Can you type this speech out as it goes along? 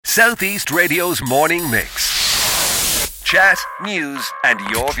Southeast Radio's morning mix. Chat, news and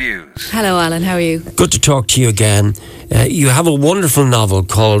your views. Hello Alan, how are you? Good to talk to you again. You have a wonderful novel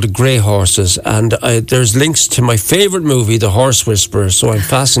called Grey Horses, and there's links to my favourite movie, The Horse Whisperer, so I'm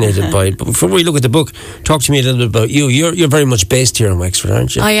fascinated by it. But before we look at the book, talk to me a little bit about you. You're very much based here in Wexford,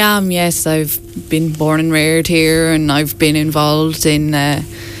 aren't you? I am, yes. I've been born and reared here, and I've been involved in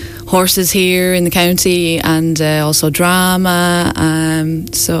horses here in the county, and also drama.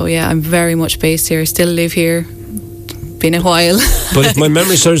 So yeah, I'm very much based here. I still live here. Been a while. But if my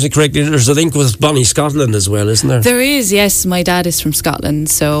memory serves me correctly, there's a link with Bonnie, Scotland as well, isn't there? There is, yes. My dad is from Scotland,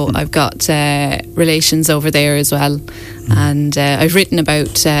 so I've got relations over there as well. And I've written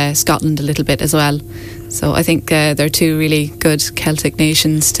about Scotland a little bit as well. So I think they're two really good Celtic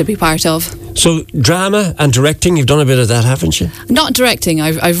nations to be part of. So drama and directing, you've done a bit of that, haven't you? Not directing,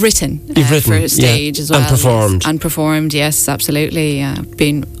 I've written. You've written, for stage as well. And performed. Yes. And performed, yes, absolutely.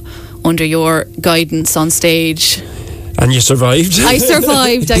 Been under your guidance on stage. And you survived. I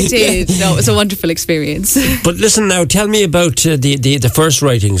survived, I did. No, it was a wonderful experience. But listen now, tell me about the first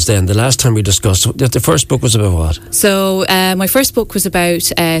writings then, the last time we discussed. The first book was about what? So my first book was about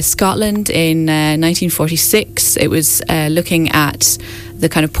Scotland in 1946. It was looking at the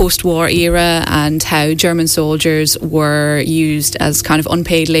kind of post-war era and how German soldiers were used as kind of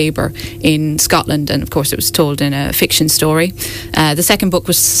unpaid labour in Scotland, and of course it was told in a fiction story. The second book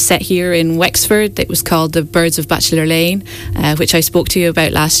was set here in Wexford. It was called The Birds of Bachelor Lane, which I spoke to you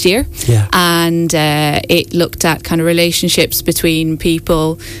about last year. Yeah. And it looked at kind of relationships between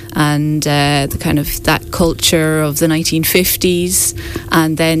people and the kind of that culture of the 1950s.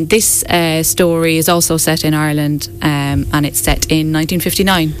 And then this story is also set in Ireland, and it's set in 1959.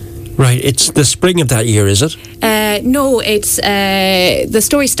 Right, it's the spring of that year, is it? No, it's the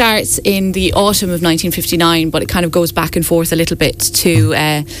story starts in the autumn of 1959, but it kind of goes back and forth a little bit to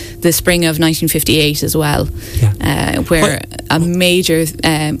the spring of 1958 as well, where a major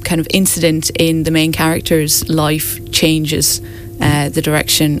kind of incident in the main character's life changes the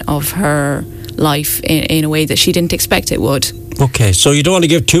direction of her life in a way that she didn't expect it would. Okay, so you don't want to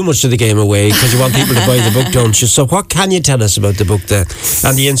give too much of the game away because you want people to buy the book, don't you? So what can you tell us about the book then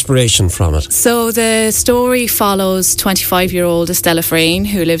and the inspiration from it? So the story follows 25-year-old Estella Frayne,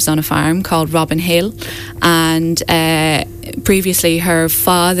 who lives on a farm called Robin Hill, and previously her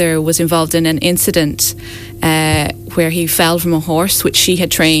father was involved in an incident where he fell from a horse which she had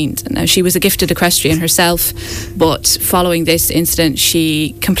trained. Now, she was a gifted equestrian herself, but following this incident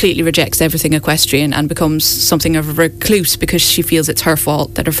she completely rejects everything equestrian and becomes something of a recluse because she feels it's her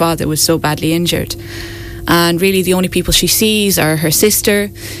fault that her father was so badly injured. And really the only people she sees are her sister,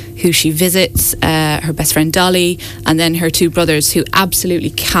 who she visits, her best friend Dolly, and then her two brothers, who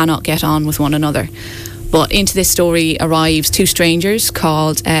absolutely cannot get on with one another. But into this story arrives two strangers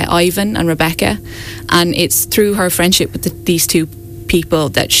called Ivan and Rebecca, and it's through her friendship with these two people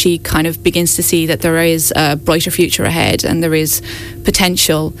that she kind of begins to see that there is a brighter future ahead, and there is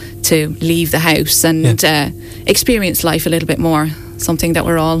potential to leave the house and experience life a little bit more. Something that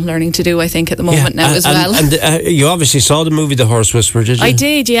we're all learning to do, I think, at the moment now as well. And you obviously saw the movie The Horse Whisperer, did you? I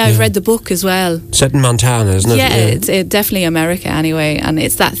did, yeah. I've read the book as well. Set in Montana, isn't it? Yeah, it's definitely America anyway. And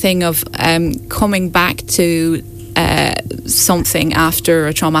it's that thing of coming back to something after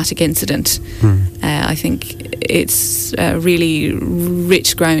a traumatic incident. I think it's really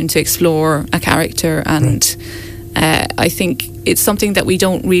rich ground to explore a character, and I think it's something that we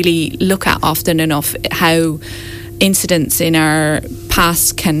don't really look at often enough, how incidents in our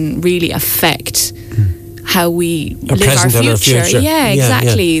past can really affect how we live our future. Yeah,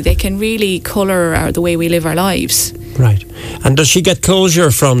 exactly. They can really colour the way we live our lives. Right. And does she get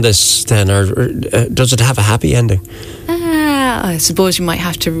closure from this then, or does it have a happy ending? I suppose you might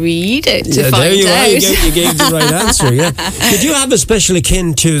have to read it to find out. There you are. You gave the right answer, yeah. Did you have a special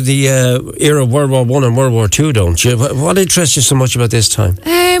akin to the era of World War I and World War II, don't you? What interests you so much about this time?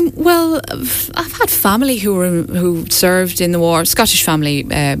 Well, I've had family who served in the war, Scottish family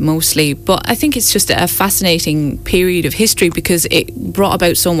mostly, but I think it's just a fascinating period of history because it brought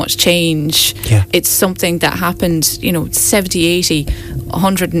about so much change. Yeah. It's something that happened, 70, 80,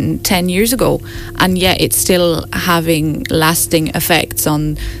 110 years ago, and yet it's still having lasting effects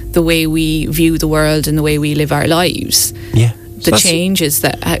on the way we view the world and the way we live our lives. Yeah. The changes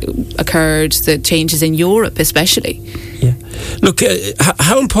that occurred, the changes in Europe especially. Yeah. Look,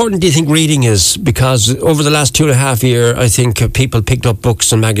 how important do you think reading is? Because over the last 2.5 years, I think people picked up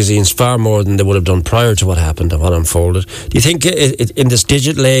books and magazines far more than they would have done prior to what happened and what unfolded. Do you think in this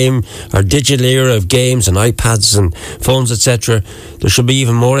digital era of games and iPads and phones, etc., there should be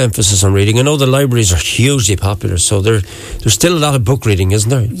even more emphasis on reading? I know the libraries are hugely popular, so there's still a lot of book reading, isn't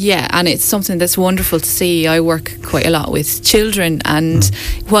there? Yeah, and it's something that's wonderful to see. I work quite a lot with children, and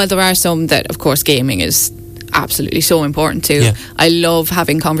while there are some that, of course, gaming is absolutely so important too. Yeah. I love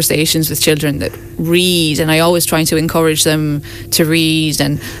having conversations with children that read, and I always try to encourage them to read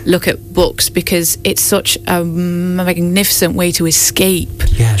and look at books, because it's such a magnificent way to escape.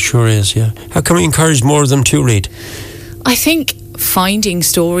 Yeah, sure is, yeah. How can we encourage more of them to read? I think finding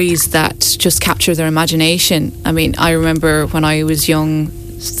stories that just capture their imagination. I mean, I remember when I was young,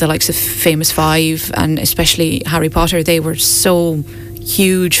 the likes of Famous Five and especially Harry Potter, they were so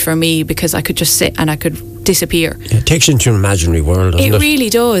huge for me because I could just sit and I could disappear. Yeah, it takes you into an imaginary world, doesn't it? It really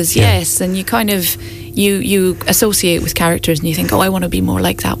does, Yeah. yes. And you kind of you associate with characters and you think, oh, I want to be more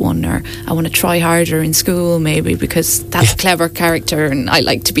like that one, or I want to try harder in school maybe because that's a clever character and I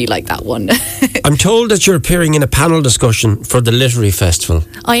like to be like that one. I'm told that you're appearing in a panel discussion for the Literary Festival.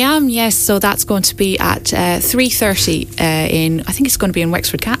 I am, yes. So that's going to be at 3:30 in, I think it's going to be in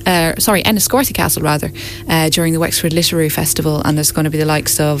Enniscorthy Castle rather, during the Wexford Literary Festival, and there's going to be the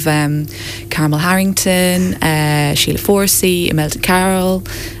likes of Carmel Harrington, Sheila Forsey, Imelda Carroll,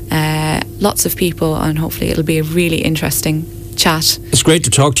 lots of people, and hopefully it'll be a really interesting chat. It's great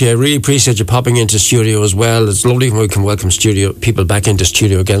to talk to you. I really appreciate you popping into studio as well. It's lovely when we can welcome people back into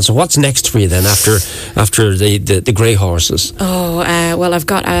studio again. So what's next for you then after the Grey Horses? Well, I've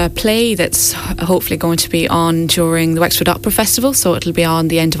got a play that's hopefully going to be on during the Wexford Opera Festival, so it'll be on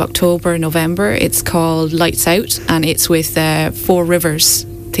the end of October, November. It's called Lights Out, and it's with Four Rivers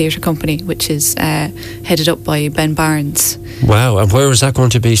Theatre Company, which is headed up by Ben Barnes. Wow, and where is that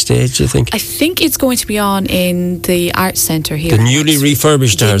going to be staged, do you think? I think it's going to be on in the Arts Centre here. The newly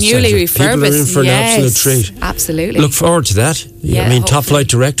refurbished Arts Centre. People are in for an absolute treat. Absolutely. Look forward to that. Yeah, I mean, top flight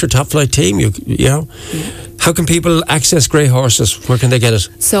director, top flight team, you know. Yeah. How can people access Grey Horses? Where can they get it?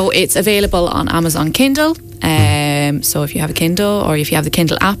 So it's available on Amazon Kindle. So if you have a Kindle, or if you have the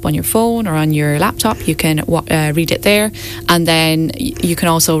Kindle app on your phone or on your laptop, you can read it there. And then you can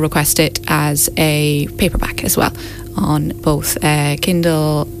also request it as a paperback as well on both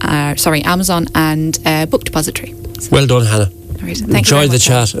Amazon and Book Depository. Well done, Hannah. Enjoy the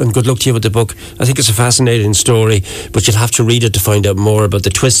chat, and good luck to you with the book. I think it's a fascinating story, but you'll have to read it to find out more about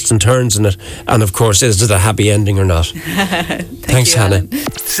the twists and turns in it, and of course, is it a happy ending or not? Thanks, Hannah.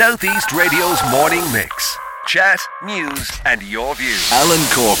 Southeast Radio's morning mix. Chat, news and your views. Alan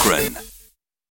Corcoran.